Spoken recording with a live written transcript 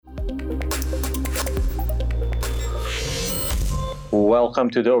Welcome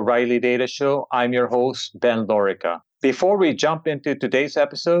to the O'Reilly Data Show. I'm your host, Ben Lorica. Before we jump into today's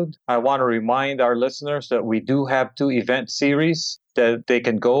episode, I want to remind our listeners that we do have 2 event series that they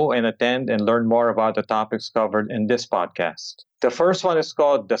can go and attend and learn more about the topics covered in this podcast. The first one is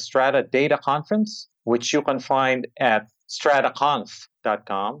called the Strata Data Conference, which you can find at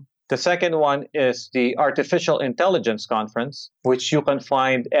strataconf.com. The second one is the Artificial Intelligence Conference, which you can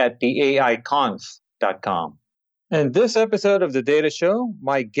find at the aiconf.com. In this episode of The Data Show,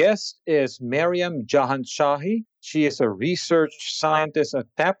 my guest is Maryam Jahanshahi. She is a research scientist at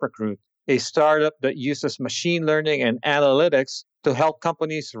TapRecruit, a startup that uses machine learning and analytics to help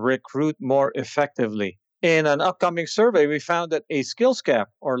companies recruit more effectively. In an upcoming survey, we found that a skills gap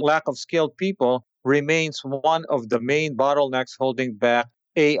or lack of skilled people remains one of the main bottlenecks holding back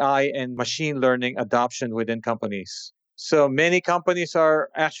AI and machine learning adoption within companies. So many companies are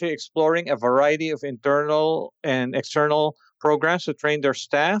actually exploring a variety of internal and external programs to train their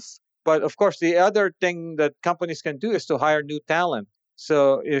staff. But of course, the other thing that companies can do is to hire new talent.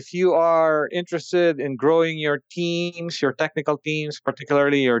 So if you are interested in growing your teams, your technical teams,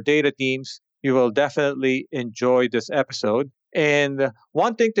 particularly your data teams, you will definitely enjoy this episode. And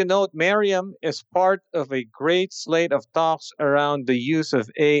one thing to note, Maryam is part of a great slate of talks around the use of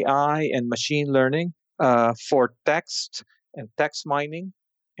AI and machine learning for text and text mining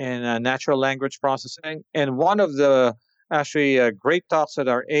and natural language processing. And one of the great talks at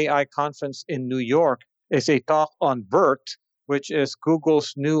our AI conference in New York is a talk on BERT, which is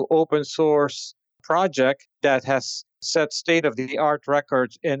Google's new open source project that has set state-of-the-art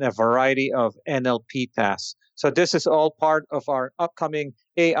records in a variety of NLP tasks. So this is all part of our upcoming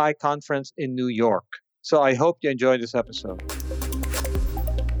AI conference in New York. So I hope you enjoy this episode.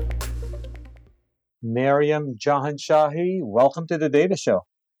 Maryam Jahanshahi, welcome to the Data Show.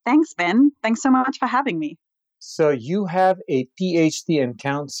 Thanks, Ben. Thanks so much for having me. So you have a PhD in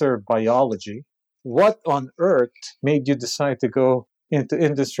cancer biology. What on earth made you decide to go into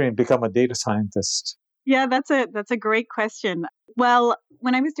industry and become a data scientist? Yeah, that's a great question. Well,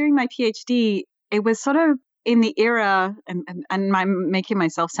 when I was doing my PhD, it was sort of in the era, and I'm making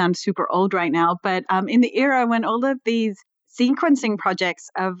myself sound super old right now, but in the era when all of these sequencing projects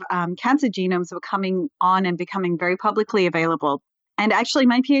of cancer genomes were coming on and becoming very publicly available. And actually,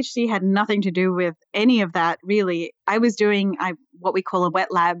 my PhD had nothing to do with any of that, really. I was doing what we call a wet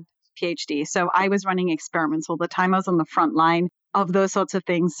lab PhD. So I was running experiments all the time. I was on the front line of those sorts of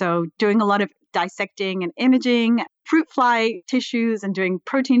things. So doing a lot of dissecting and imaging fruit fly tissues and doing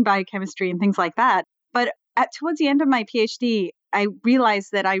protein biochemistry and things like that. But towards the end of my PhD, I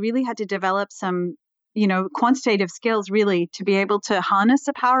realized that I really had to develop some quantitative skills really to be able to harness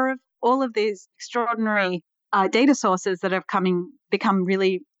the power of all of these extraordinary data sources that have become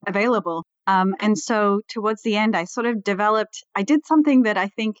really available. And so towards the end, I did something that I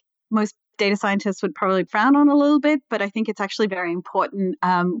think most data scientists would probably frown on a little bit, but I think it's actually very important,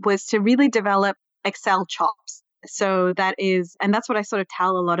 was to really develop Excel chops. So that's what I sort of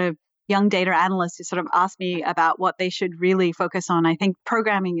tell a lot of young data analysts who sort of ask me about what they should really focus on. I think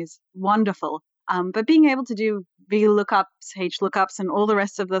programming is wonderful. But being able to do VLOOKUPs, HLOOKUPs, and all the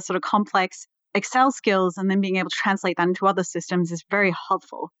rest of the sort of complex Excel skills and then being able to translate that into other systems is very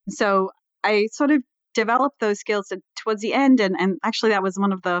helpful. So I sort of developed those skills towards the end. And actually, that was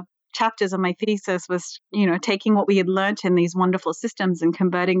one of the chapters of my thesis was, taking what we had learned in these wonderful systems and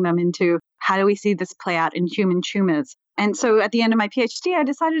converting them into how do we see this play out in human tumors. And so at the end of my PhD, I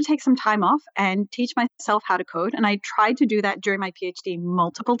decided to take some time off and teach myself how to code. And I tried to do that during my PhD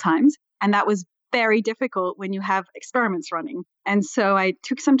multiple times. And that was very difficult when you have experiments running. And so I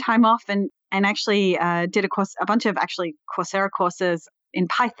took some time off and actually did a bunch of Coursera courses in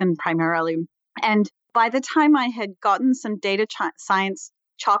Python primarily. And by the time I had gotten some data science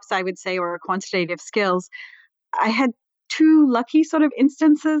chops, I would say, or quantitative skills, I had 2 lucky sort of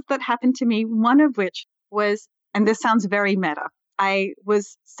instances that happened to me, one of which was, and this sounds very meta, I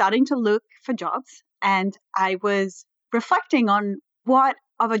was starting to look for jobs and I was reflecting on what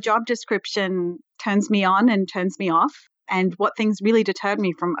of a job description turns me on and turns me off, and what things really deterred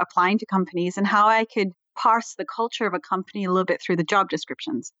me from applying to companies, and how I could parse the culture of a company a little bit through the job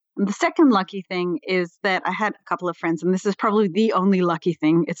descriptions. And the second lucky thing is that I had a couple of friends, and this is probably the only lucky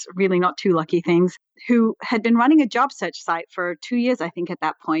thing, it's really not 2 lucky things, who had been running a job search site for 2 years, I think, at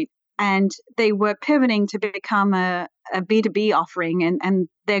that point. And they were pivoting to become a B2B offering, and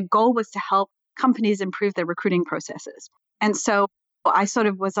their goal was to help companies improve their recruiting processes. And so I sort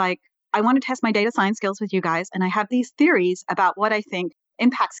of was like, I want to test my data science skills with you guys. And I have these theories about what I think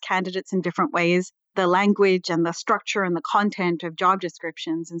impacts candidates in different ways, the language and the structure and the content of job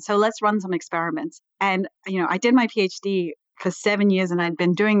descriptions. And so let's run some experiments. And, I did my PhD for 7 years and I'd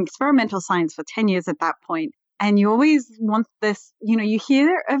been doing experimental science for 10 years at that point. And you always want this, you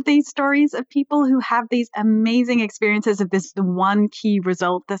hear of these stories of people who have these amazing experiences of this one key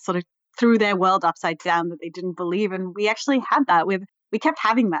result that sort of threw their world upside down that they didn't believe. And we actually had that we kept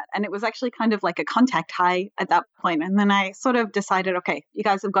having that. And it was actually kind of like a contact high at that point. And then I sort of decided, okay, you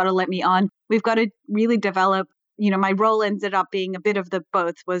guys have got to let me on. We've got to really develop, my role ended up being a bit of the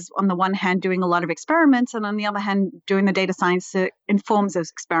both, was on the one hand doing a lot of experiments and on the other hand doing the data science that informs those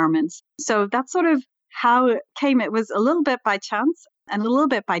experiments. So that's sort of how it came. It was a little bit by chance and a little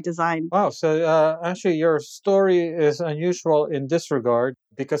bit by design. Wow. So actually, your story is unusual in this regard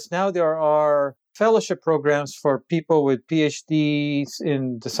because now there are fellowship programs for people with PhDs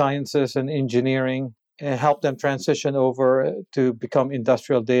in the sciences and engineering and help them transition over to become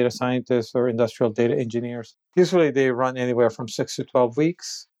industrial data scientists or industrial data engineers. Usually they run anywhere from 6 to 12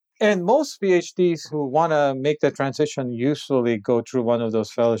 weeks. And most PhDs who want to make the transition usually go through one of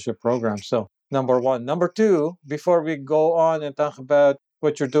those fellowship programs. So number one. Number two, before we go on and talk about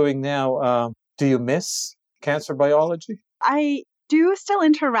what you're doing now, do you miss cancer biology? I do still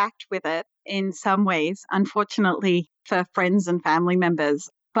interact with it in some ways, unfortunately, for friends and family members.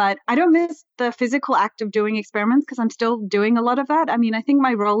 But I don't miss the physical act of doing experiments because I'm still doing a lot of that. I mean, I think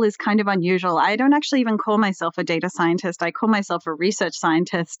my role is kind of unusual. I don't actually even call myself a data scientist. I call myself a research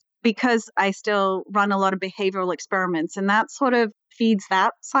scientist because I still run a lot of behavioral experiments, and that sort of feeds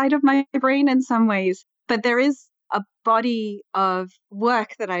that side of my brain in some ways. But there is a body of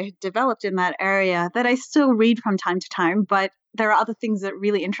work that I developed in that area that I still read from time to time, but there are other things that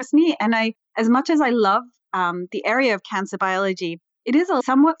really interest me. And as much as I love the area of cancer biology, it is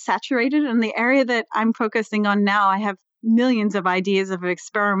somewhat saturated. And the area that I'm focusing on now, I have millions of ideas of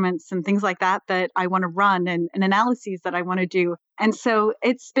experiments and things like that I want to run and analyses that I want to do. And so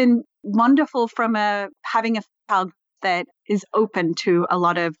it's been wonderful from having a child that is open to a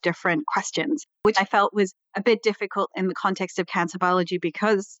lot of different questions, which I felt was a bit difficult in the context of cancer biology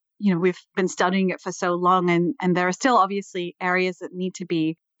because, we've been studying it for so long and there are still obviously areas that need to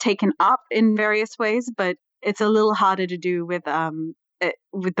be taken up in various ways, but it's a little harder to do with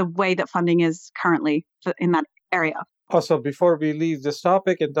the way that funding is currently in that area. Also, before we leave this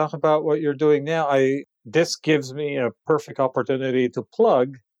topic and talk about what you're doing now, this gives me a perfect opportunity to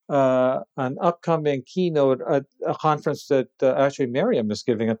plug an upcoming keynote at a conference that actually Maryam is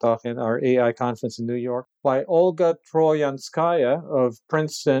giving a talk in our AI conference in New York by Olga Troyanskaya of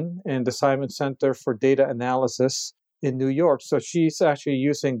Princeton and the Simon Center for Data Analysis in New York. So she's actually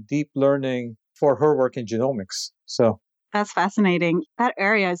using deep learning for her work in genomics. So that's fascinating. That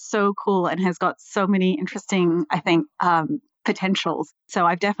area is so cool and has got so many interesting, I think, potentials. So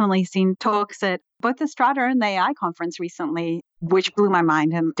I've definitely seen talks at both the Strata and the AI conference recently, which blew my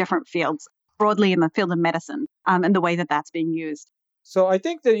mind in different fields, broadly in the field of medicine, and the way that that's being used. So I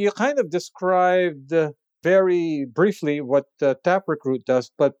think that you kind of described very briefly what TapRecruit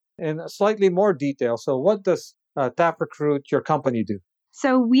does, but in slightly more detail. So what does TapRecruit, your company, do?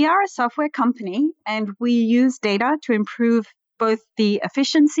 So we are a software company and we use data to improve both the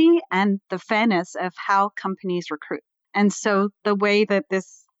efficiency and the fairness of how companies recruit. And so the way that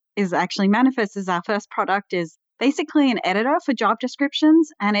this is actually manifests as our first product is basically an editor for job descriptions,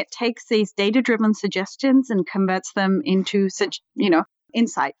 and it takes these data-driven suggestions and converts them into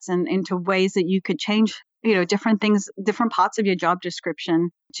insights and into ways that you could change different things, different parts of your job description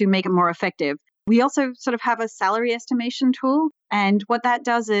to make it more effective. We also sort of have a salary estimation tool, and what that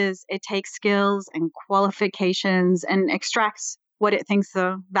does is it takes skills and qualifications and extracts what it thinks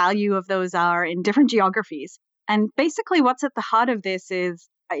the value of those are in different geographies. And basically what's at the heart of this is,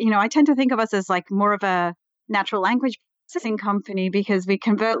 I tend to think of us as like more of a natural language processing company because we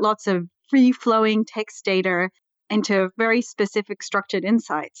convert lots of free-flowing text data into very specific structured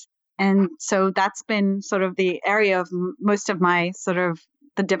insights. And so that's been sort of the area of most of my sort of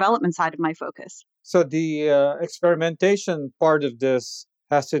the development side of my focus. So the experimentation part of this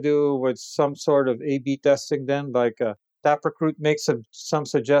has to do with some sort of A/B testing then, like TapRecruit makes some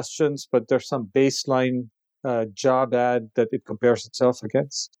suggestions, but there's some baseline job ad that it compares itself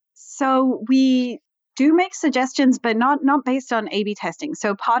against? So we do make suggestions, but not based on A/B testing.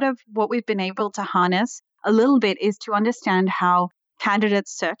 So part of what we've been able to harness a little bit is to understand how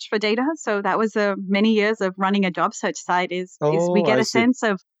candidates search for data. So that was many years of running a job search site is we get a sense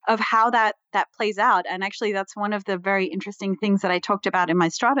of how that plays out. And actually, that's one of the very interesting things that I talked about in my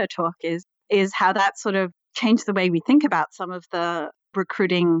Strata talk is how that sort of changed the way we think about some of the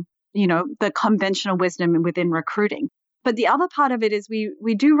recruiting, the conventional wisdom within recruiting. But the other part of it is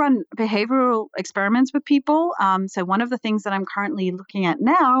we do run behavioral experiments with people. So one of the things that I'm currently looking at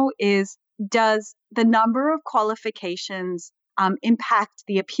now is does the number of qualifications impact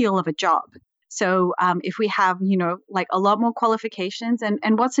the appeal of a job? So if we have, like a lot more qualifications,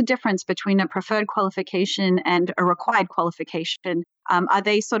 and what's the difference between a preferred qualification and a required qualification? Are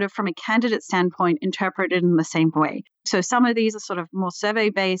they sort of from a candidate standpoint interpreted in the same way? So some of these are sort of more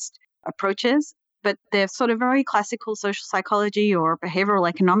survey-based approaches, but they're sort of very classical social psychology or behavioral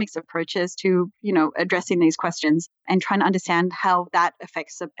economics approaches to, addressing these questions and trying to understand how that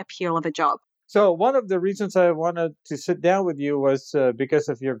affects the appeal of a job. So one of the reasons I wanted to sit down with you was because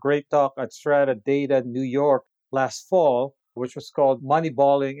of your great talk at Strata Data New York last fall, which was called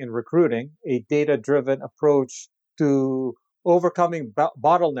Moneyballing in Recruiting, a data-driven approach to overcoming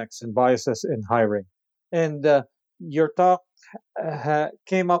bottlenecks and biases in hiring. And your talk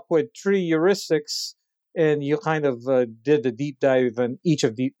came up with 3 heuristics, and you kind of did a deep dive in each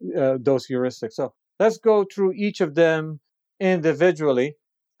of those heuristics. So let's go through each of them individually.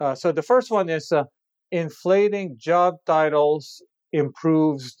 So the first one is inflating job titles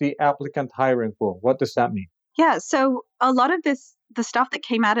improves the applicant hiring pool. What does that mean? Yeah, so a lot of the stuff that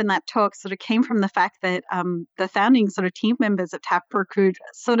came out in that talk sort of came from the fact that the founding sort of team members of TapRecruit,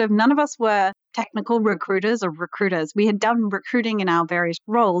 sort of none of us were technical recruiters or recruiters. We had done recruiting in our various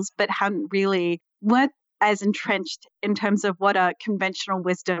roles, but weren't as entrenched in terms of what are conventional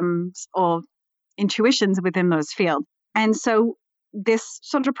wisdoms or intuitions within those fields. And so this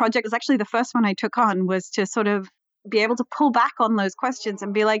sort of project was actually the first one I took on, was to sort of be able to pull back on those questions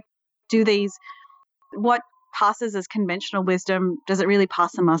and be like, what passes as conventional wisdom? Does it really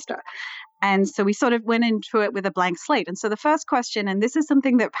pass the muster? And so we sort of went into it with a blank slate. And so the first question, and this is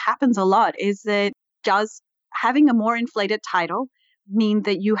something that happens a lot, is that does having a more inflated title mean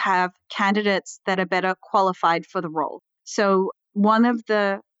that you have candidates that are better qualified for the role? So one of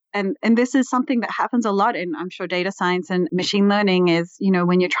the and this is something that happens a lot in, I'm sure, data science and machine learning is,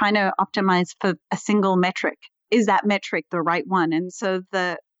 when you're trying to optimize for a single metric, is that metric the right one? And so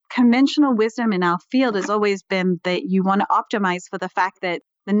the conventional wisdom in our field has always been that you want to optimize for the fact that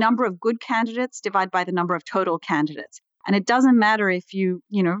the number of good candidates divided by the number of total candidates. And it doesn't matter if you,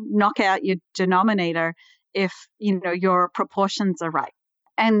 knock out your denominator if, your proportions are right.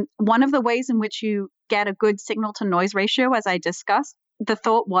 And one of the ways in which you get a good signal to noise ratio, as I discussed, the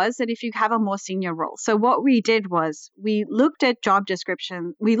thought was that if you have a more senior role. So what we did was we looked at job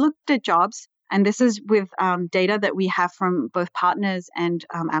description, we looked at jobs, and this is with data that we have from both partners and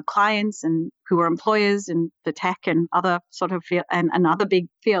our clients and who are employers in the tech and other sort of field and other big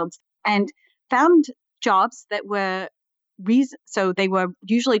fields, and found jobs that were so they were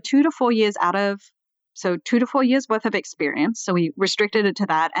usually 2 to 4 years 2 to 4 years worth of experience. So we restricted it to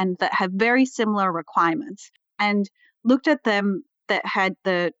that, and that have very similar requirements, and looked at them that had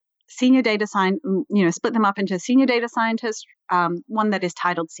the senior data science, split them up into senior data scientist, one that is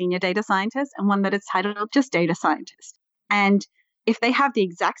titled senior data scientist, and one that is titled just data scientist. And if they have the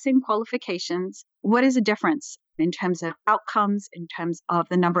exact same qualifications, what is the difference in terms of outcomes, in terms of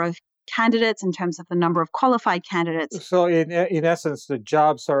the number of candidates, in terms of the number of qualified candidates? So in essence, the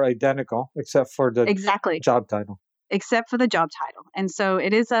jobs are identical except for the job title. Except for the job title. And so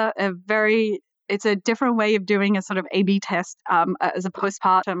it is it's a different way of doing a sort of A/B test as a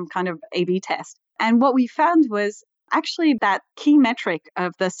postpartum kind of A/B test. And what we found was actually that key metric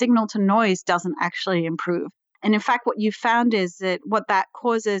of the signal to noise doesn't actually improve. And in fact, what you found is that what that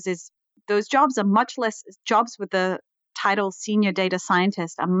causes is those jobs are much less, jobs with the title senior data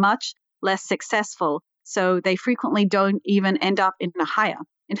scientist are much less successful. So they frequently don't even end up in a hire.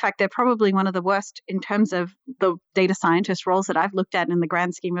 In fact, they're probably one of the worst in terms of the data scientist roles that I've looked at in the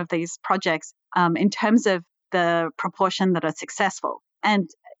grand scheme of these projects, in terms of the proportion that are successful. And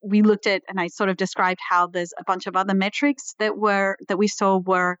we looked at, and I sort of described how there's a bunch of other metrics that we saw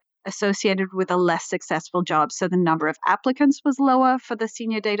were associated with a less successful job. So the number of applicants was lower for the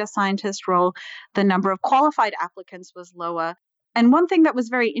senior data scientist role. The number of qualified applicants was lower. And one thing that was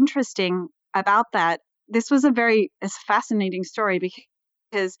very interesting about that, this was a fascinating story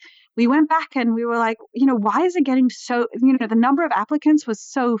because we went back and we were like, why is it getting so, the number of applicants was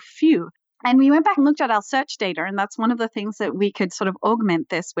so few. And we went back and looked at our search data, and that's one of the things that we could sort of augment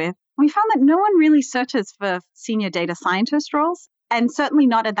this with. We found that no one really searches for senior data scientist roles, and certainly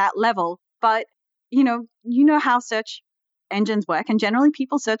not at that level. But, you know how search engines work, and generally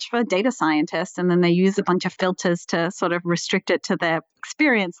people search for data scientists, and then they use a bunch of filters to sort of restrict it to their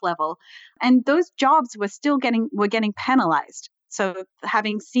experience level. And those jobs were getting penalized. So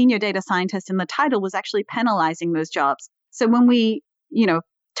having senior data scientist in the title was actually penalizing those jobs. So when we,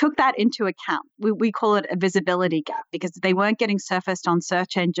 took that into account. We call it a visibility gap because they weren't getting surfaced on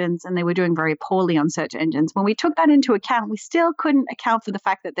search engines and they were doing very poorly on search engines. When we took that into account, we still couldn't account for the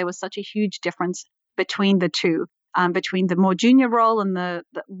fact that there was such a huge difference between the two, between the more junior role and the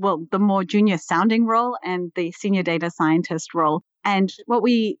more junior sounding role and the senior data scientist role. And what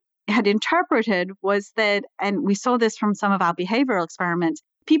we had interpreted was that, and we saw this from some of our behavioral experiments,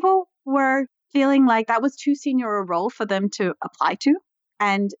 people were feeling like that was too senior a role for them to apply to.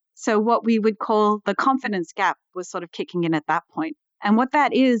 And so what we would call the confidence gap was sort of kicking in at that point. And what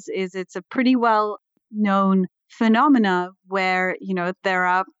that is it's a pretty well known phenomena where, there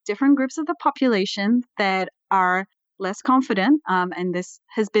are different groups of the population that are less confident. And this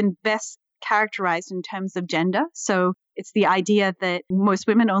has been best characterized in terms of gender. So it's the idea that most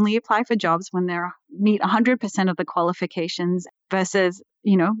women only apply for jobs when they meet 100% of the qualifications versus,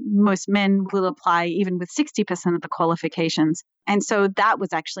 most men will apply even with 60% of the qualifications. And so that was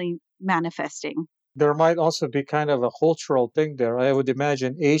actually manifesting. There might also be kind of a cultural thing there. I would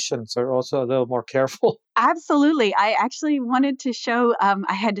imagine Asians are also a little more careful. Absolutely. I actually wanted to show,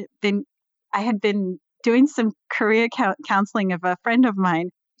 I had been doing some career counseling of a friend of mine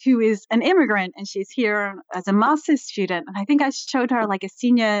who is an immigrant, and she's here as a master's student. And I think I showed her like I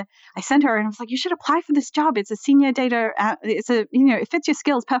sent her and I was like, you should apply for this job. It's a senior data, it fits your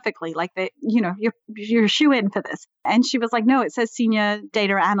skills perfectly. Like you're a shoe in for this. And she was like, no, it says senior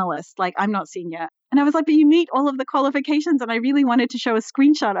data analyst. Like I'm not senior. And I was like, but you meet all of the qualifications. And I really wanted to show a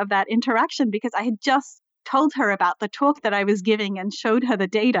screenshot of that interaction because I had just told her about the talk that I was giving and showed her the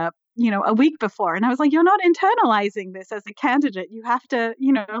data, a week before. And I was like, you're not internalizing this as a candidate. You have to,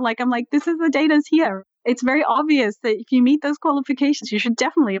 I'm like, this is the data's here. It's very obvious that if you meet those qualifications, you should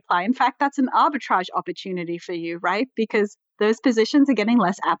definitely apply. In fact, that's an arbitrage opportunity for you, right? Because those positions are getting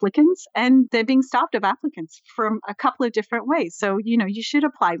less applicants and they're being starved of applicants from a couple of different ways. So, you should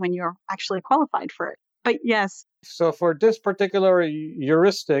apply when you're actually qualified for it. But yes. So for this particular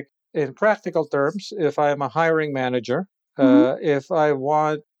heuristic, in practical terms, if I'm a hiring manager, if I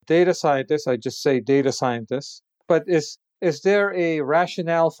want data scientists, I just say data scientists. But is there a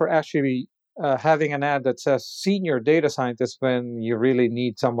rationale for actually having an ad that says senior data scientist when you really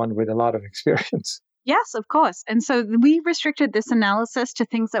need someone with a lot of experience? Yes, of course. And so we restricted this analysis to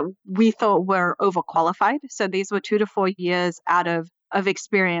things that we thought were overqualified. So these were 2 to 4 years out of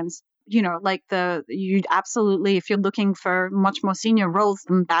experience. You'd absolutely, if you're looking for much more senior roles,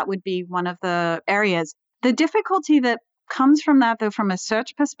 then that would be one of the areas. The difficulty that comes from that, though, from a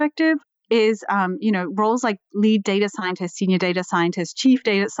search perspective is, roles like lead data scientist, senior data scientist, chief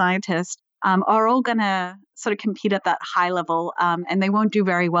data scientist are all going to sort of compete at that high level, and they won't do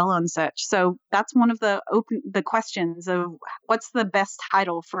very well on search. So that's one of the questions of what's the best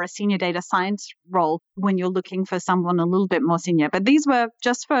title for a senior data science role when you're looking for someone a little bit more senior. But these were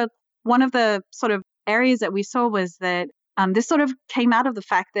just for one of the sort of areas that we saw was that this sort of came out of the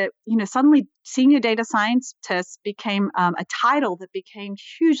fact that, suddenly senior data scientist became a title that became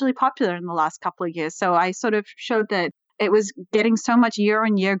hugely popular in the last couple of years. So I sort of showed that it was getting so much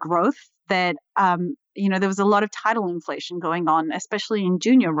year-on-year growth that, there was a lot of title inflation going on, especially in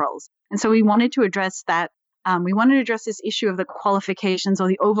junior roles. And so we wanted to address that. We wanted to address this issue of the qualifications or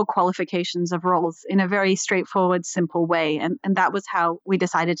the overqualifications of roles in a very straightforward, simple way. And that was how we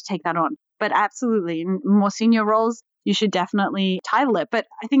decided to take that on. But absolutely, in more senior roles, you should definitely title it. But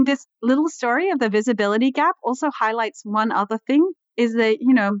I think this little story of the visibility gap also highlights one other thing is that,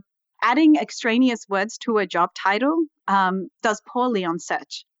 adding extraneous words to a job title does poorly on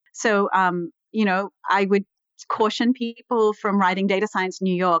search. So, I would caution people from writing data science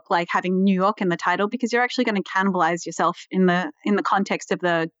New York, like having New York in the title, because you're actually going to cannibalize yourself in the context of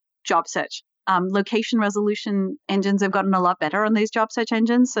the job search. Location resolution engines have gotten a lot better on these job search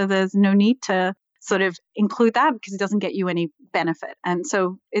engines. So there's no need to sort of include that because it doesn't get you any benefit. And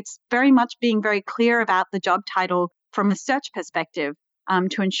so it's very much being very clear about the job title from a search perspective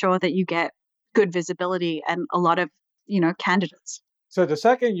to ensure that you get good visibility and a lot of, candidates. So the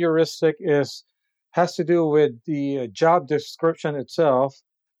second heuristic has to do with the job description itself.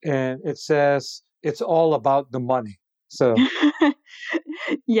 And it says it's all about the money. So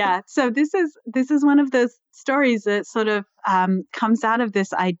yeah. So this is one of those stories that sort of comes out of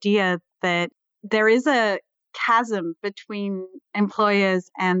this idea that there is a chasm between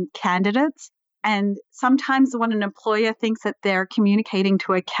employers and candidates. And sometimes when an employer thinks that they're communicating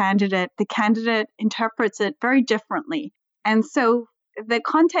to a candidate, the candidate interprets it very differently. And so the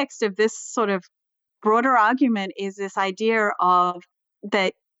context of this sort of broader argument is this idea of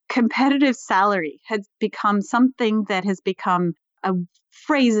that competitive salary has become something that has become a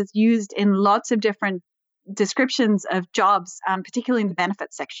phrase that's used in lots of different descriptions of jobs, particularly in the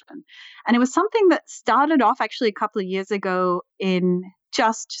benefits section. And it was something that started off actually a couple of years ago in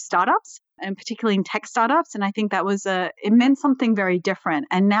just startups, and particularly in tech startups. And I think that was it meant something very different.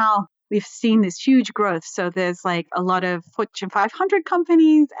 And now we've seen this huge growth. So there's like a lot of Fortune 500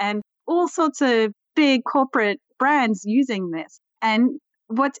 companies and all sorts of big corporate brands using this. And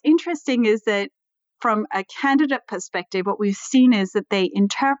what's interesting is that from a candidate perspective, what we've seen is that they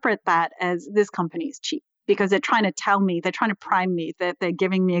interpret that as this company is cheap because they're trying to tell me, they're trying to prime me that they're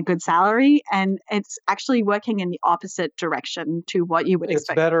giving me a good salary. And it's actually working in the opposite direction to what you would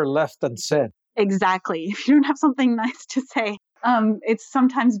expect. It's better left than said. Exactly. If you don't have something nice to say, it's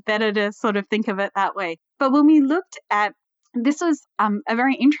sometimes better to sort of think of it that way. But when we looked at, this was a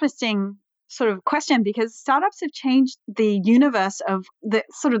very interesting sort of question because startups have changed the universe of the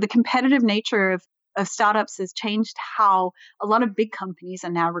sort of the competitive nature of startups has changed how a lot of big companies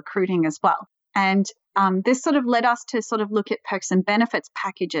are now recruiting as well. And this sort of led us to sort of look at perks and benefits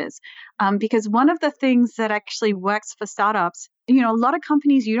packages because one of the things that actually works for startups, a lot of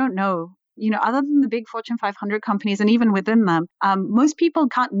companies you don't know, other than the big Fortune 500 companies and even within them, most people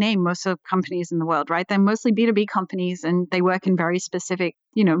can't name most of companies in the world, right? They're mostly B2B companies and they work in very specific,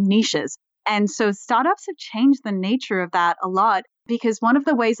 niches. And so startups have changed the nature of that a lot because one of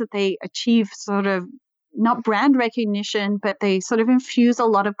the ways that they achieve sort of not brand recognition, but they sort of infuse a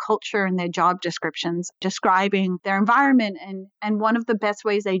lot of culture in their job descriptions, describing their environment. And one of the best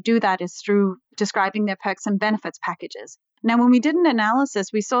ways they do that is through describing their perks and benefits packages. Now, when we did an analysis,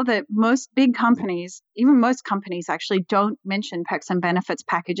 we saw that most big companies, even most companies actually don't mention perks and benefits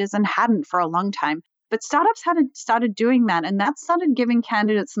packages and hadn't for a long time. But startups hadn't started doing that, and that started giving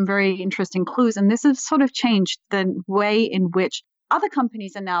candidates some very interesting clues. And this has sort of changed the way in which other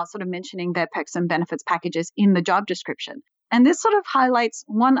companies are now sort of mentioning their perks and benefits packages in the job description. And this sort of highlights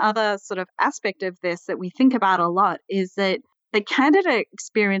one other sort of aspect of this that we think about a lot is that the candidate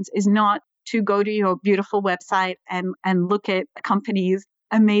experience is not to go to your beautiful website and look at a company's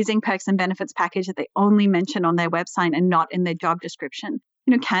amazing perks and benefits package that they only mention on their website and not in their job description.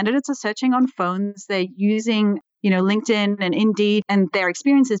 Candidates are searching on phones, they're using, LinkedIn and Indeed, and their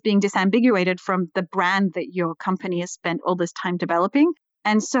experience is being disambiguated from the brand that your company has spent all this time developing.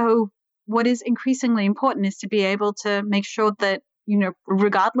 And so what is increasingly important is to be able to make sure that,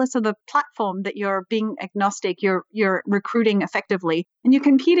 regardless of the platform, that you're being agnostic, you're recruiting effectively, and you're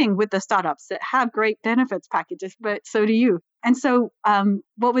competing with the startups that have great benefits packages, but so do you. And so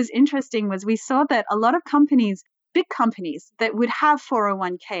what was interesting was we saw that a lot of companies, big companies that would have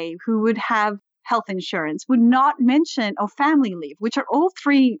 401k, who would have health insurance, would not mention, or family leave, which are all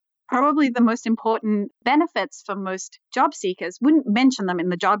three probably the most important benefits for most job seekers, wouldn't mention them in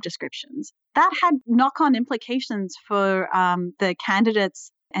the job descriptions. That had knock-on implications for the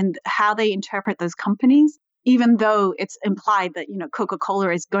candidates and how they interpret those companies, even though it's implied that,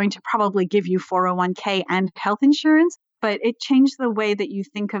 Coca-Cola is going to probably give you 401k and health insurance, but it changed the way that you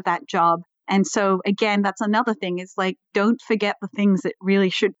think of that job. And so, again, that's another thing is like, don't forget the things that really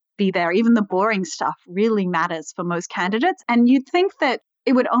should be there. Even the boring stuff really matters for most candidates. And you'd think that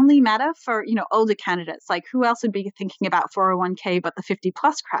it would only matter for, older candidates. Like who else would be thinking about 401k but the 50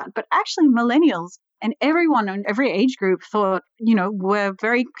 plus crowd? But actually millennials and everyone in every age group thought, were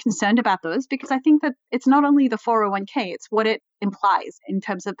very concerned about those because I think that it's not only the 401k, it's what it implies in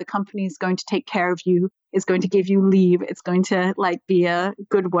terms of the company is going to take care of you, is going to give you leave, it's going to be a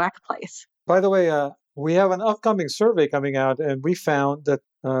good workplace. By the way, we have an upcoming survey coming out, and we found that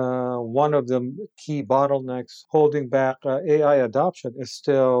one of the key bottlenecks holding back AI adoption is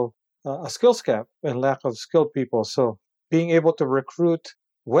still a skills gap and lack of skilled people. So being able to recruit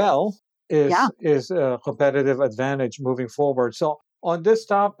well is a competitive advantage moving forward. So on this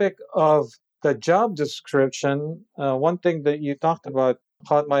topic of the job description, one thing that you talked about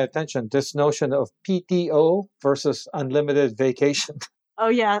caught my attention, this notion of PTO versus unlimited vacation. Oh,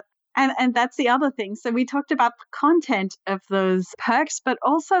 yeah. And that's the other thing. So we talked about the content of those perks, but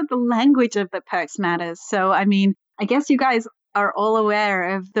also the language of the perks matters. So, I guess you guys are all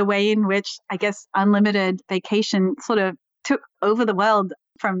aware of the way in which, unlimited vacation sort of took over the world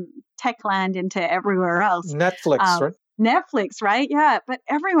from Techland into everywhere else. Netflix, right? Netflix, right? Yeah, but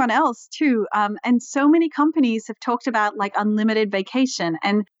everyone else too. And so many companies have talked about unlimited vacation.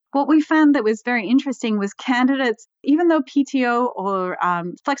 And what we found that was very interesting was candidates, even though PTO or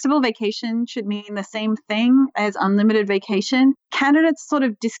flexible vacation should mean the same thing as unlimited vacation, candidates sort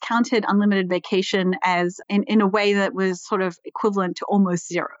of discounted unlimited vacation as in a way that was sort of equivalent to almost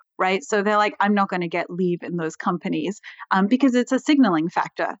zero, right? So they're like, I'm not going to get leave in those companies because it's a signaling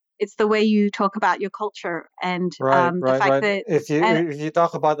factor. It's the way you talk about your culture and the fact that if you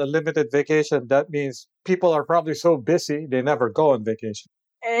talk about a limited vacation, that means people are probably so busy they never go on vacation.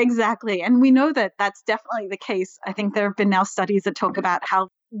 Exactly. And we know that that's definitely the case. I think there have been now studies that talk about how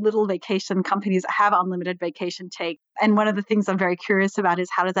little vacation companies have unlimited vacation take. And one of the things I'm very curious about is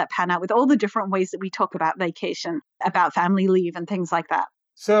how does that pan out with all the different ways that we talk about vacation, about family leave and things like that.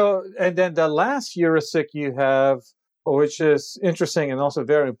 So, and then the last heuristic you have, which is interesting and also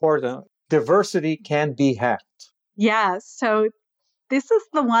very important, diversity can be hacked. Yeah. So this is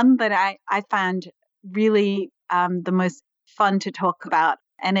the one that I found really the most fun to talk about.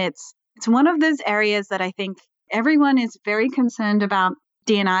 And it's one of those areas that I think everyone is very concerned about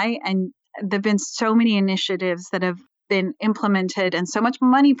D&I, and there have been so many initiatives that have been implemented and so much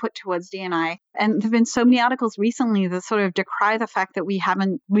money put towards D&I. And there have been so many articles recently that sort of decry the fact that we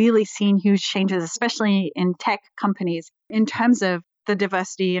haven't really seen huge changes, especially in tech companies, in terms of the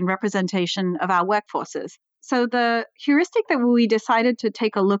diversity and representation of our workforces. So the heuristic that we decided to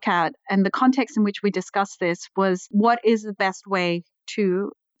take a look at and the context in which we discussed this was what is the best way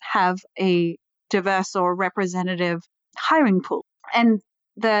to have a diverse or representative hiring pool. And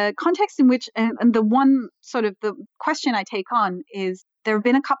the context in which, and the one sort of the question I take on is there have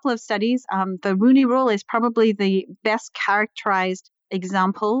been a couple of studies. The Rooney Rule is probably the best characterized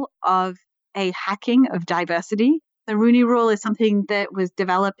example of a hacking of diversity. The Rooney Rule is something that was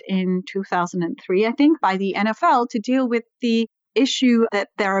developed in 2003, I think, by the NFL to deal with the issue that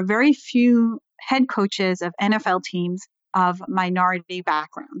there are very few head coaches of NFL teams of minority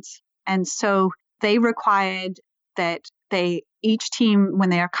backgrounds. And so they required that each team, when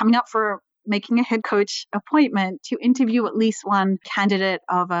they are coming up for making a head coach appointment, to interview at least one candidate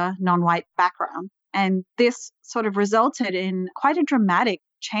of a non-white background. And this sort of resulted in quite a dramatic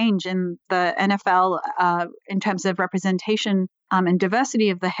change in the NFL in terms of representation and diversity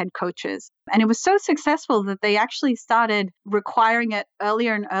of the head coaches. And it was so successful that they actually started requiring it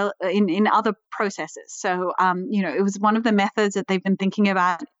earlier in other processes. So, it was one of the methods that they've been thinking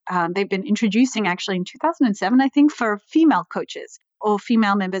about. They've been introducing actually in 2007, I think, for female coaches or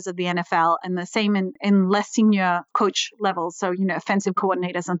female members of the NFL, and the same in less senior coach levels. So, offensive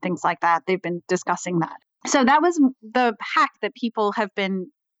coordinators and things like that. They've been discussing that. So that was the hack that people have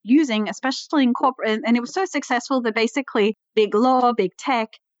been using, especially in corporate. And it was so successful that basically big law, big tech,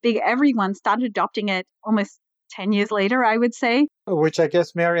 big everyone started adopting it almost 10 years later, I would say. Which I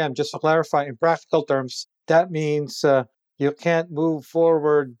guess, Maryam, just to clarify, in practical terms, that means you can't move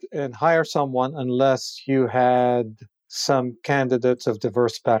forward and hire someone unless you had some candidates of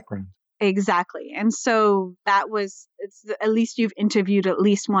diverse background. Exactly. And so at least you've interviewed at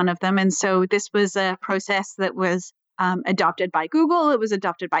least one of them. And so this was a process that was adopted by Google. It was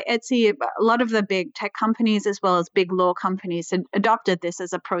adopted by Etsy. A lot of the big tech companies, as well as big law companies, had adopted this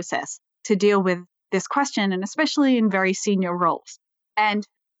as a process to deal with this question, and especially in very senior roles.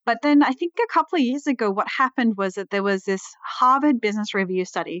 But then I think a couple of years ago, what happened was that there was this Harvard Business Review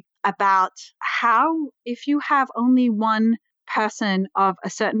study about how if you have only one person of a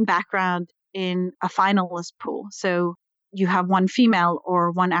certain background in a finalist pool, so you have one female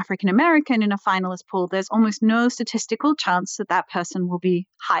or one African American in a finalist pool, there's almost no statistical chance that that person will be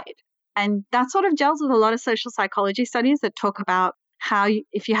hired. And that sort of gels with a lot of social psychology studies that talk about how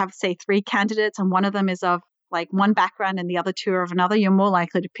if you have, say, 3 candidates and one of them is of like one background and the other 2 are of another, you're more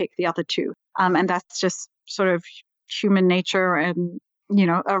likely to pick the other 2. And that's just sort of human nature and,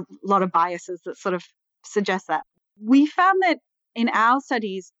 a lot of biases that sort of suggest that. We found that in our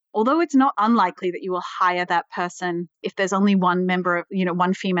studies, although it's not unlikely that you will hire that person if there's only one member of,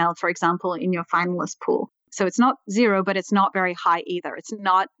 one female, for example, in your finalist pool. So it's not 0, but it's not very high either. It's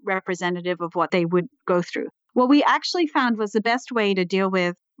not representative of what they would go through. What we actually found was the best way to deal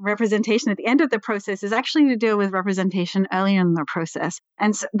with representation at the end of the process is actually to deal with representation early in the process.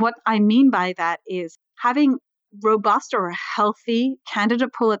 And so what I mean by that is having robust or a healthy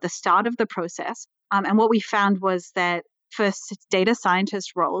candidate pool at the start of the process. And what we found was that for data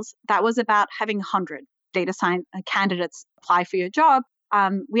scientist roles, that was about having 100 data science candidates apply for your job.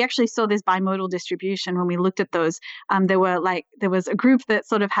 We actually saw this bimodal distribution when we looked at those. There was a group that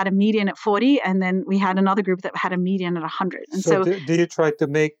sort of had a median at 40, and then we had another group that had a median at 100. And so do you try to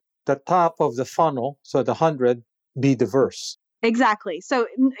make the top of the funnel, so the 100, be diverse? Exactly. So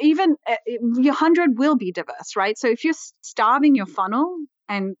even your 100 will be diverse, right? So if you're starving your funnel,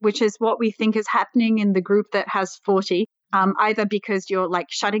 and which is what we think is happening in the group that has 40, either because you're like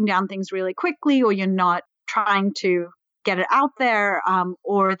shutting down things really quickly or you're not trying to get it out there,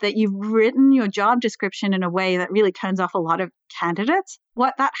 or that you've written your job description in a way that really turns off a lot of candidates.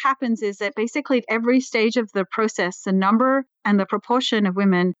 What that happens is that basically at every stage of the process, the number and the proportion of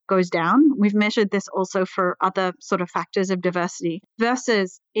women goes down. We've measured this also for other sort of factors of diversity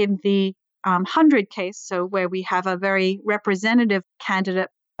versus in the 100 case, so where we have a very representative candidate,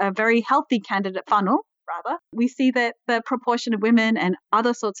 a very healthy candidate funnel, rather, we see that the proportion of women and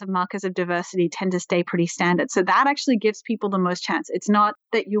other sorts of markers of diversity tend to stay pretty standard. So that actually gives people the most chance. It's not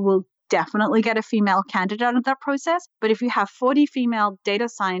that you will definitely get a female candidate out of that process, but if you have 40 female data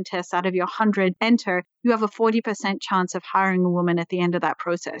scientists out of your 100 enter, you have a 40% chance of hiring a woman at the end of that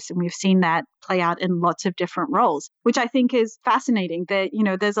process. And we've seen that play out in lots of different roles, which I think is fascinating. That,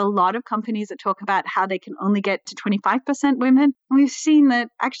 there's a lot of companies that talk about how they can only get to 25% women. And we've seen that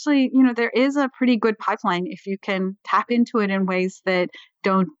actually, there is a pretty good pipeline if you can tap into it in ways that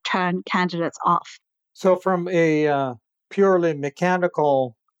don't turn candidates off. So from a purely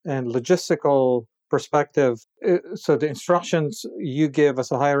mechanical and logistical perspective, so the instructions you give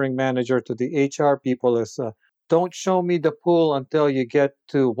as a hiring manager to the HR people is don't show me the pool until you get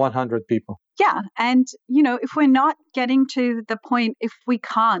to 100 people. Yeah. And, if we're not getting to the point, if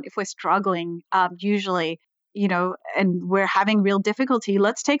we're struggling, usually, and we're having real difficulty,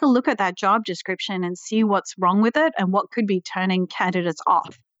 let's take a look at that job description and see what's wrong with it and what could be turning candidates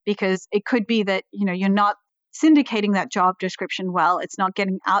off. Because it could be that, you're not syndicating that job description well. It's not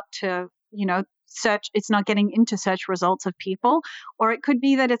getting out to, search. It's not getting into search results of people. Or it could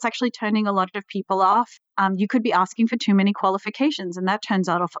be that it's actually turning a lot of people off. You could be asking for too many qualifications, and that turns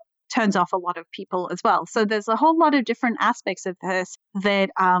off a lot of people as well. So there's a whole lot of different aspects of this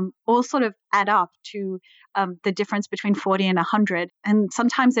that all sort of add up to the difference between 40 and 100. And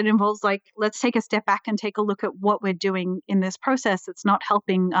sometimes it involves let's take a step back and take a look at what we're doing in this process that's not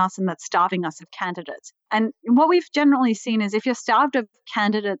helping us and that's starving us of candidates. And what we've generally seen is if you're starved of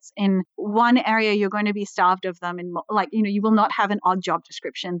candidates in one area, you're going to be starved of them in, you will not have an odd job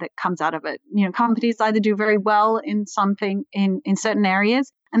description that comes out of it. Companies either do very well in something in certain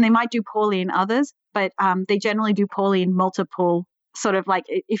areas, and they might do poorly in others, but they generally do poorly in multiple sort of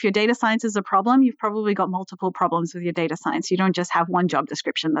if your data science is a problem, you've probably got multiple problems with your data science. You don't just have one job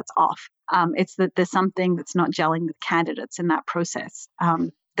description that's off. It's that there's something that's not gelling with candidates in that process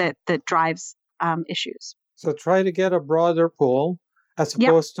that drives issues. So try to get a broader pool as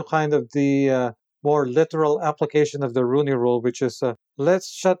opposed to kind of the more literal application of the Rooney Rule, which is let's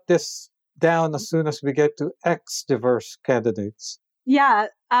shut this down as soon as we get to X diverse candidates. Yeah.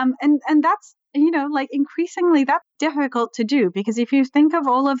 And that's, increasingly that's difficult to do, because if you think of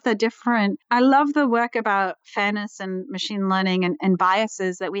all of the different, I love the work about fairness and machine learning and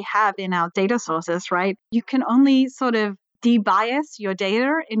biases that we have in our data sources, right? You can only sort of debias your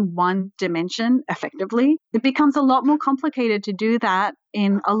data in one dimension effectively. It becomes a lot more complicated to do that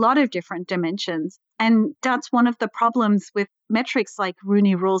in a lot of different dimensions. And that's one of the problems with metrics like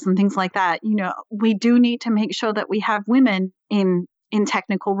Rooney rules and things like that. We do need to make sure that we have women in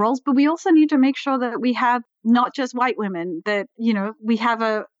technical roles, but we also need to make sure that we have not just white women, that, we have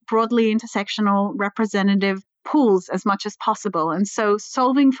a broadly intersectional representative pools as much as possible. And so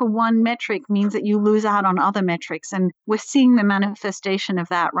solving for one metric means that you lose out on other metrics. And we're seeing the manifestation of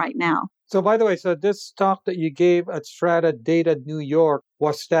that right now. So by the way, so this talk that you gave at Strata Data New York,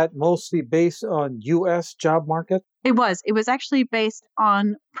 was that mostly based on U.S. job market? It was. It was actually based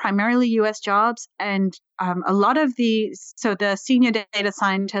on primarily U.S. jobs, and a lot of the senior data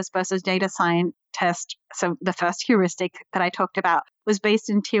scientist versus data scientist. So the first heuristic that I talked about was based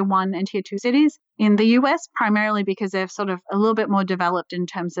in tier 1 and tier 2 cities in the U.S., primarily because they're sort of a little bit more developed in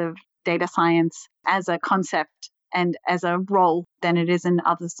terms of data science as a concept and as a role than it is in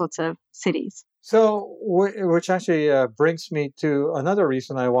other sorts of cities. So, which actually brings me to another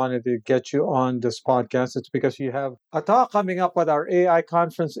reason I wanted to get you on this podcast. It's because you have a talk coming up at our AI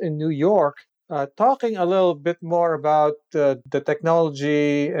conference in New York, talking a little bit more about the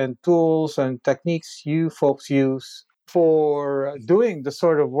technology and tools and techniques you folks use for doing the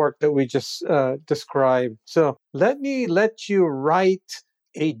sort of work that we just described. So let me let you write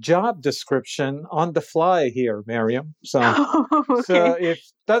a job description on the fly here, Maryam. So, Okay. So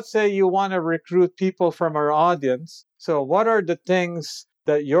if, let's say you want to recruit people from our audience, so what are the things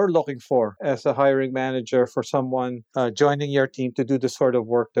that you're looking for as a hiring manager for someone joining your team to do the sort of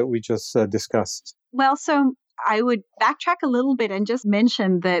work that we just discussed? Well, so I would backtrack a little bit and just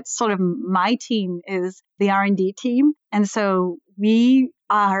mention that sort of my team is the R&D team. And so we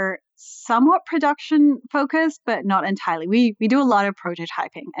are somewhat production focused, but not entirely. We do a lot of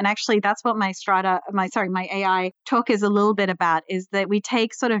prototyping. And actually that's what my AI talk is a little bit about, is that we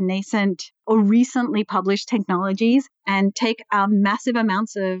take sort of nascent or recently published technologies and take massive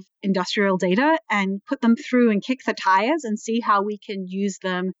amounts of industrial data and put them through and kick the tires and see how we can use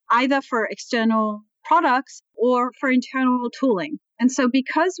them either for external products or for internal tooling. And so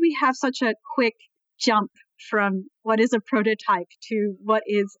because we have such a quick jump from what is a prototype to what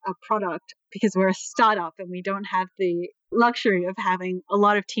is a product, because we're a startup and we don't have the luxury of having a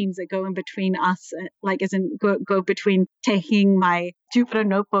lot of teams that go in between us, like as in go between taking my Jupyter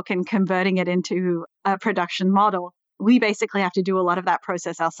notebook and converting it into a production model. We basically have to do a lot of that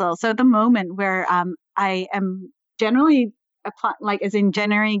process ourselves. So at the moment where I am generally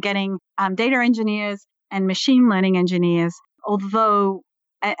generally getting data engineers and machine learning engineers, although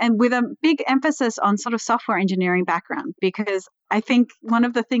and with a big emphasis on sort of software engineering background, because I think one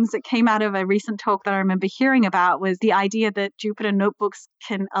of the things that came out of a recent talk that I remember hearing about was the idea that Jupyter notebooks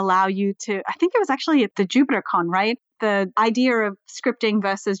can allow you to, I think it was actually at the JupyterCon, right? The idea of scripting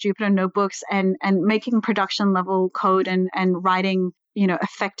versus Jupyter notebooks and making production level code and writing,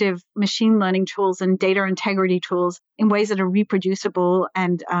 effective machine learning tools and data integrity tools in ways that are reproducible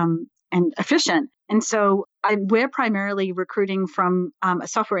and efficient. And so we're primarily recruiting from a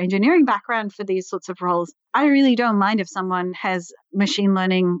software engineering background for these sorts of roles. I really don't mind if someone has machine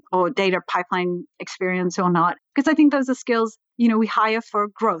learning or data pipeline experience or not, because I think those are skills, we hire for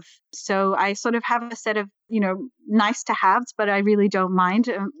growth. So I sort of have a set of, nice to haves, but I really don't mind.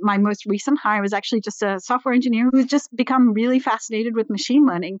 My most recent hire was actually just a software engineer who's just become really fascinated with machine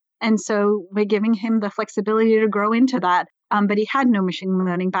learning. And so we're giving him the flexibility to grow into that. But he had no machine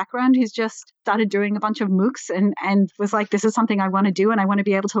learning background. He's just started doing a bunch of MOOCs and was like, this is something I want to do. And I want to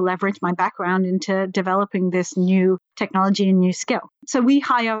be able to leverage my background into developing this new technology and new skill. So we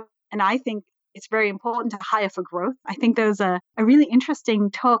hire, and I think it's very important to hire for growth. I think there was a really interesting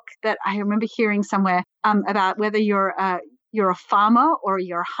talk that I remember hearing somewhere about whether you're a farmer or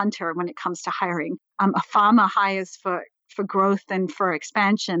you're a hunter when it comes to hiring. A farmer hires for growth and for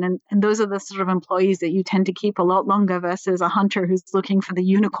expansion. And those are the sort of employees that you tend to keep a lot longer versus a hunter who's looking for the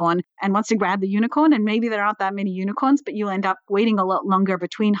unicorn and wants to grab the unicorn. And maybe there aren't that many unicorns, but you'll end up waiting a lot longer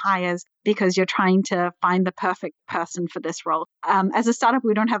between hires because you're trying to find the perfect person for this role. As a startup,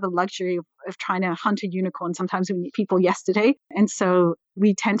 we don't have the luxury of trying to hunt a unicorn. Sometimes we need people yesterday. And so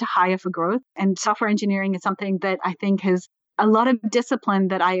we tend to hire for growth. And software engineering is something that I think has a lot of discipline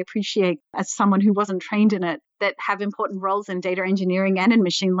that I appreciate as someone who wasn't trained in it, that have important roles in data engineering and in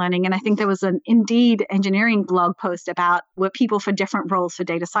machine learning. And I think there was an Indeed engineering blog post about where people for different roles, for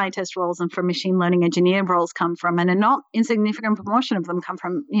data scientist roles and for machine learning engineer roles come from. And a not insignificant proportion of them come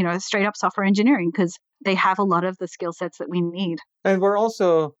from, straight up software engineering, because they have a lot of the skill sets that we need. And we're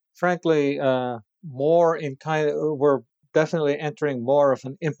also, frankly, we're definitely entering more of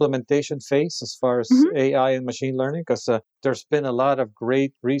an implementation phase as far as AI and machine learning, because there's been a lot of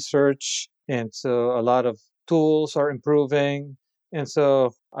great research, and so a lot of tools are improving. And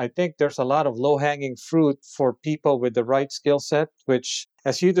so I think there's a lot of low-hanging fruit for people with the right skill set, which,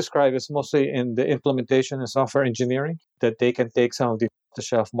 as you describe, is mostly in the implementation and software engineering, that they can take some of the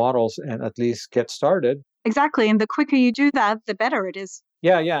off-the-shelf models and at least get started. Exactly. And the quicker you do that, the better it is.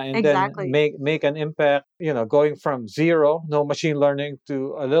 Yeah, and exactly. Then make an impact, going from zero, no machine learning,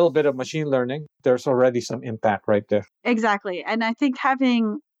 to a little bit of machine learning. There's already some impact right there. Exactly. And I think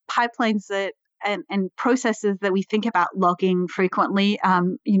having pipelines that and processes that we think about logging frequently,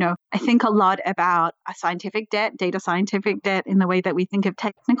 I think a lot about a scientific debt, data scientific debt, in the way that we think of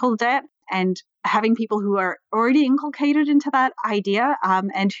technical debt, and having people who are already inculcated into that idea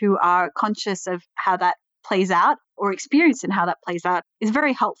and who are conscious of how that plays out or experienced in how that plays out is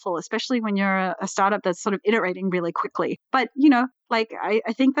very helpful, especially when you're a startup that's sort of iterating really quickly. But,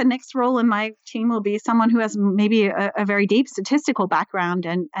 I think the next role in my team will be someone who has maybe a very deep statistical background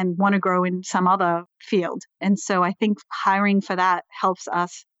and want to grow in some other field. And so I think hiring for that helps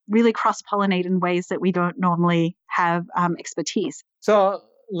us really cross-pollinate in ways that we don't normally have expertise. So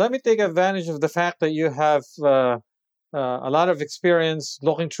let me take advantage of the fact that you have a lot of experience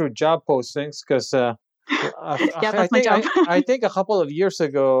looking through job postings, because that's my job. I think a couple of years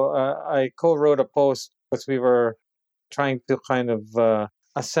ago, I co-wrote a post because we were trying to kind of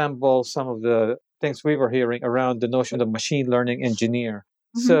assemble some of the things we were hearing around the notion of machine learning engineer.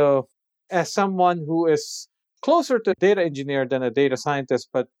 Mm-hmm. So as someone who is closer to data engineer than a data scientist,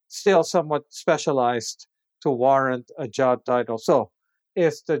 but still somewhat specialized to warrant a job title. So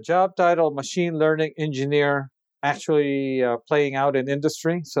is the job title machine learning engineer actually playing out in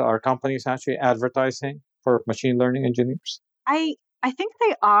industry? So are companies actually advertising for machine learning engineers? I think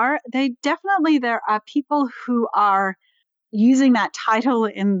they are. There are people who are using that title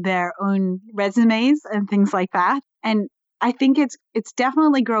in their own resumes and things like that. And I think it's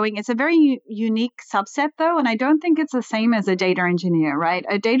definitely growing. It's a very unique subset though, and I don't think it's the same as a data engineer, right?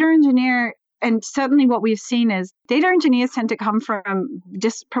 A data engineer, and certainly what we've seen is data engineers tend to come from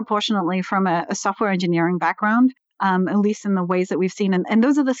disproportionately from a software engineering background. At least in the ways that we've seen. And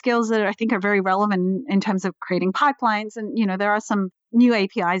those are the skills that I think are very relevant in terms of creating pipelines. And, there are some new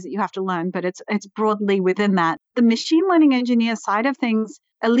APIs that you have to learn, but it's broadly within that. The machine learning engineer side of things,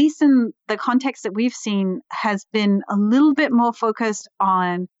 at least in the context that we've seen, has been a little bit more focused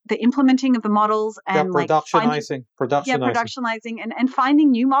on the implementing of the models and productionizing and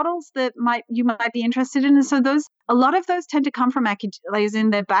finding new models that you might be interested in. And so a lot of those tend to come from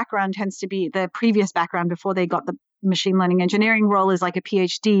their background tends to be their previous background before they got the machine learning engineering role is like a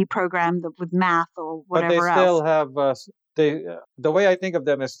PhD program with math or whatever else. But they still have the way I think of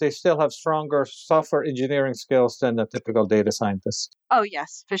them is they still have stronger software engineering skills than a typical data scientist. Oh,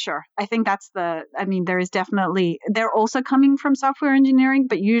 yes, for sure. I think there is definitely, they're also coming from software engineering,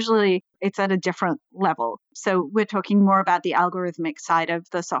 but usually it's at a different level. So we're talking more about the algorithmic side of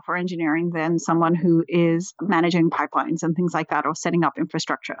the software engineering than someone who is managing pipelines and things like that or setting up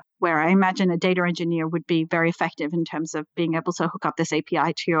infrastructure, where I imagine a data engineer would be very effective in terms of being able to hook up this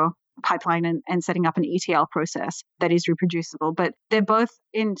API to your pipeline and setting up an ETL process that is reproducible. But they're both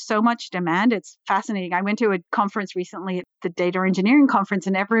in so much demand. It's fascinating. I went to a conference recently, at the data engineering conference,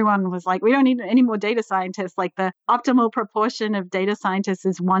 and everyone was like, we don't need any more data scientists. Like the optimal proportion of data scientists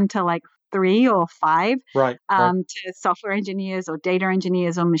is 1 to 3 or 5 to software engineers or data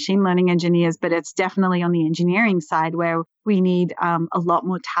engineers or machine learning engineers. But it's definitely on the engineering side where we need a lot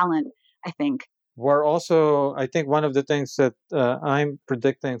more talent, I think. We're also, I think one of the things that I'm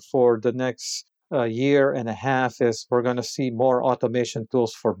predicting for the next year and a half is we're going to see more automation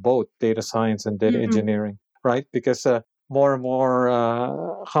tools for both data science and data engineering, right? Because more and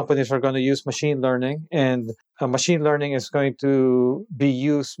more companies are going to use machine learning, and machine learning is going to be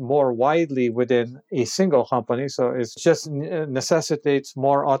used more widely within a single company. So it just necessitates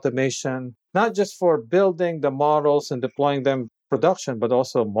more automation, not just for building the models and deploying them production, but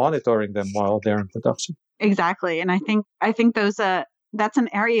also monitoring them while they're in production. Exactly. And I think that's an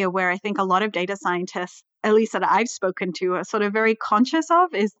area where I think a lot of data scientists, at least that I've spoken to, are sort of very conscious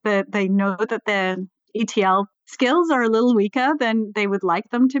of, is that they know that their ETL skills are a little weaker than they would like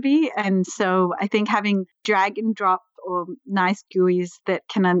them to be. And so I think having drag and drop or nice GUIs that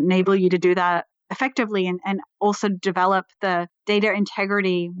can enable you to do that effectively and also develop the data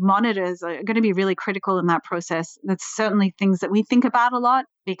integrity monitors are going to be really critical in that process. That's certainly things that we think about a lot,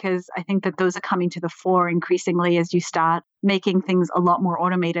 because I think that those are coming to the fore increasingly as you start making things a lot more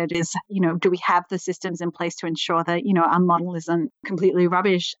automated. Is, do we have the systems in place to ensure that, our model isn't completely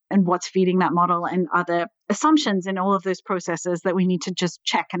rubbish, and what's feeding that model, and other assumptions in all of those processes that we need to just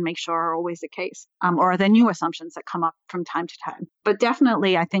check and make sure are always the case, or are there new assumptions that come up from time to time? But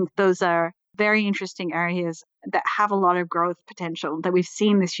definitely, I think those are very interesting areas that have a lot of growth potential, that we've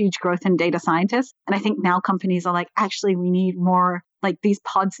seen this huge growth in data scientists. And I think now companies are like, actually, we need more, like these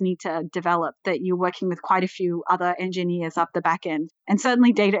pods need to develop, that you're working with quite a few other engineers up the back end. And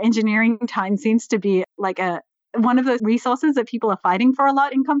certainly data engineering time seems to be like one of those resources that people are fighting for a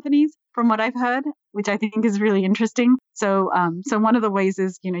lot in companies, from what I've heard, which I think is really interesting. So one of the ways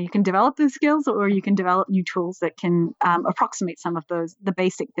is, you can develop those skills, or you can develop new tools that can approximate some of the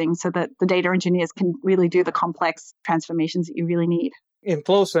basic things, so that the data engineers can really do the complex transformations that you really need. In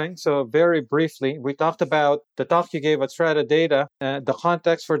closing, so very briefly, we talked about the talk you gave at Strata Data. The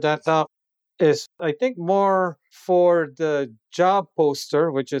context for that talk is, I think, more for the job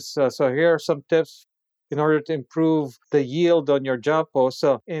poster, which is, so here are some tips in order to improve the yield on your job post.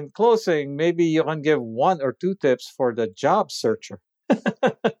 So in closing, maybe you can give 1 or 2 tips for the job searcher.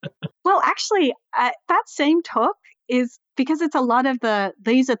 Well, actually, that same talk is, because it's a lot of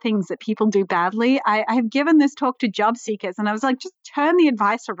these are things that people do badly. I have given this talk to job seekers, and I was like, just turn the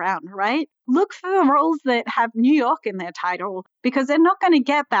advice around, right? Look for the roles that have New York in their title, because they're not going to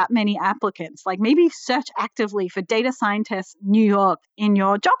get that many applicants. Like, maybe search actively for data scientists New York in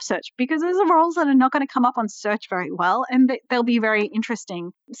your job search, because those are roles that are not going to come up on search very well, and they'll be very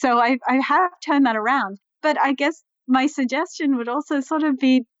interesting. So I have turned that around. But I guess my suggestion would also sort of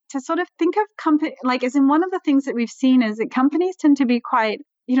be to sort of think of company, like, as in, one of the things that we've seen is that companies tend to be quite,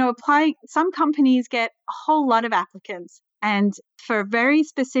 applying. Some companies get a whole lot of applicants, and for very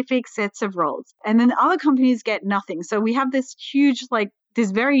specific sets of roles, and then other companies get nothing. So we have this huge,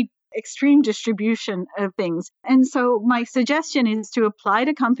 this very extreme distribution of things. And so my suggestion is to apply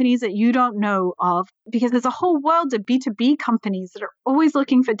to companies that you don't know of, because there's a whole world of B2B companies that are always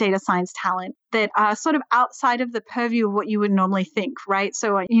looking for data science talent that are sort of outside of the purview of what you would normally think, right?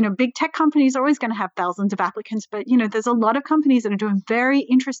 So, big tech companies are always going to have thousands of applicants, but, there's a lot of companies that are doing very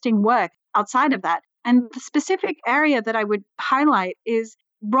interesting work outside of that. And the specific area that I would highlight is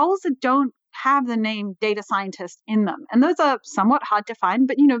roles that don't have the name data scientist in them. And those are somewhat hard to find,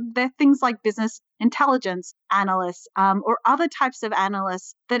 but, they're things like business intelligence analysts or other types of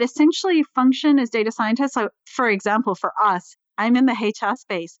analysts that essentially function as data scientists. So, for example, for us, I'm in the HR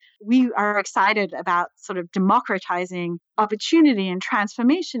space. We are excited about sort of democratizing opportunity and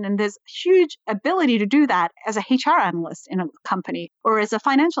transformation. And there's huge ability to do that as a HR analyst in a company or as a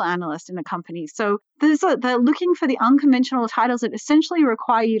financial analyst in a company. So they're looking for the unconventional titles that essentially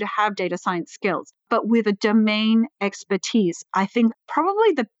require you to have data science skills, but with a domain expertise. I think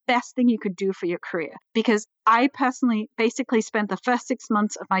probably the best thing you could do for your career, because I personally basically spent the first 6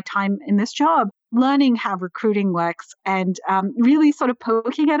 months of my time in this job learning how recruiting works and really sort of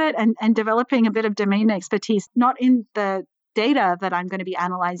poking at it and developing a bit of domain expertise, not in the data that I'm going to be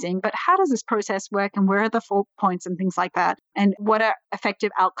analyzing, but how does this process work and where are the fault points and things like that? And what are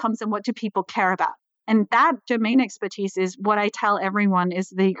effective outcomes and what do people care about? And that domain expertise is what I tell everyone is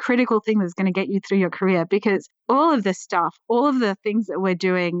the critical thing that's going to get you through your career, because all of this stuff, all of the things that we're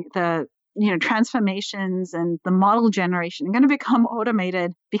doing, the transformations and the model generation are going to become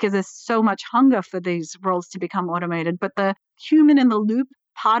automated because there's so much hunger for these roles to become automated. But the human in the loop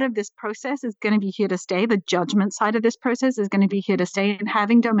part of this process is going to be here to stay. The judgment side of this process is going to be here to stay. And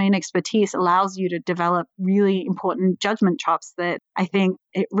having domain expertise allows you to develop really important judgment chops that I think,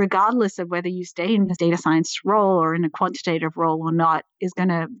 regardless of whether you stay in a data science role or in a quantitative role or not, is going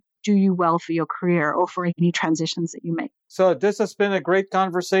to do you well for your career or for any transitions that you make. So this has been a great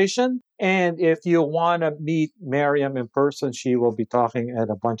conversation. And if you want to meet Maryam in person, she will be talking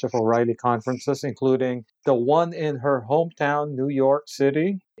at a bunch of O'Reilly conferences, including the one in her hometown, New York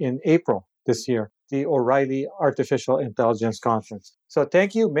City, in April this year, the O'Reilly Artificial Intelligence Conference. So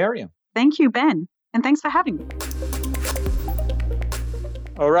thank you, Maryam. Thank you, Ben. And thanks for having me.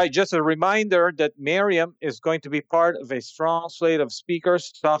 All right, just a reminder that Maryam is going to be part of a strong slate of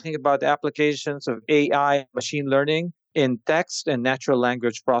speakers talking about applications of AI, machine learning in text and natural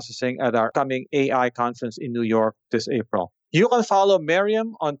language processing at our coming AI conference in New York this April. You can follow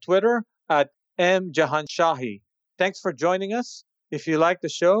Maryam on Twitter at Jahanshahi. Thanks for joining us. If you like the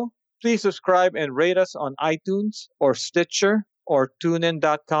show, please subscribe and rate us on iTunes or Stitcher or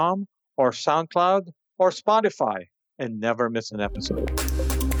TuneIn.com or SoundCloud or Spotify, and never miss an episode.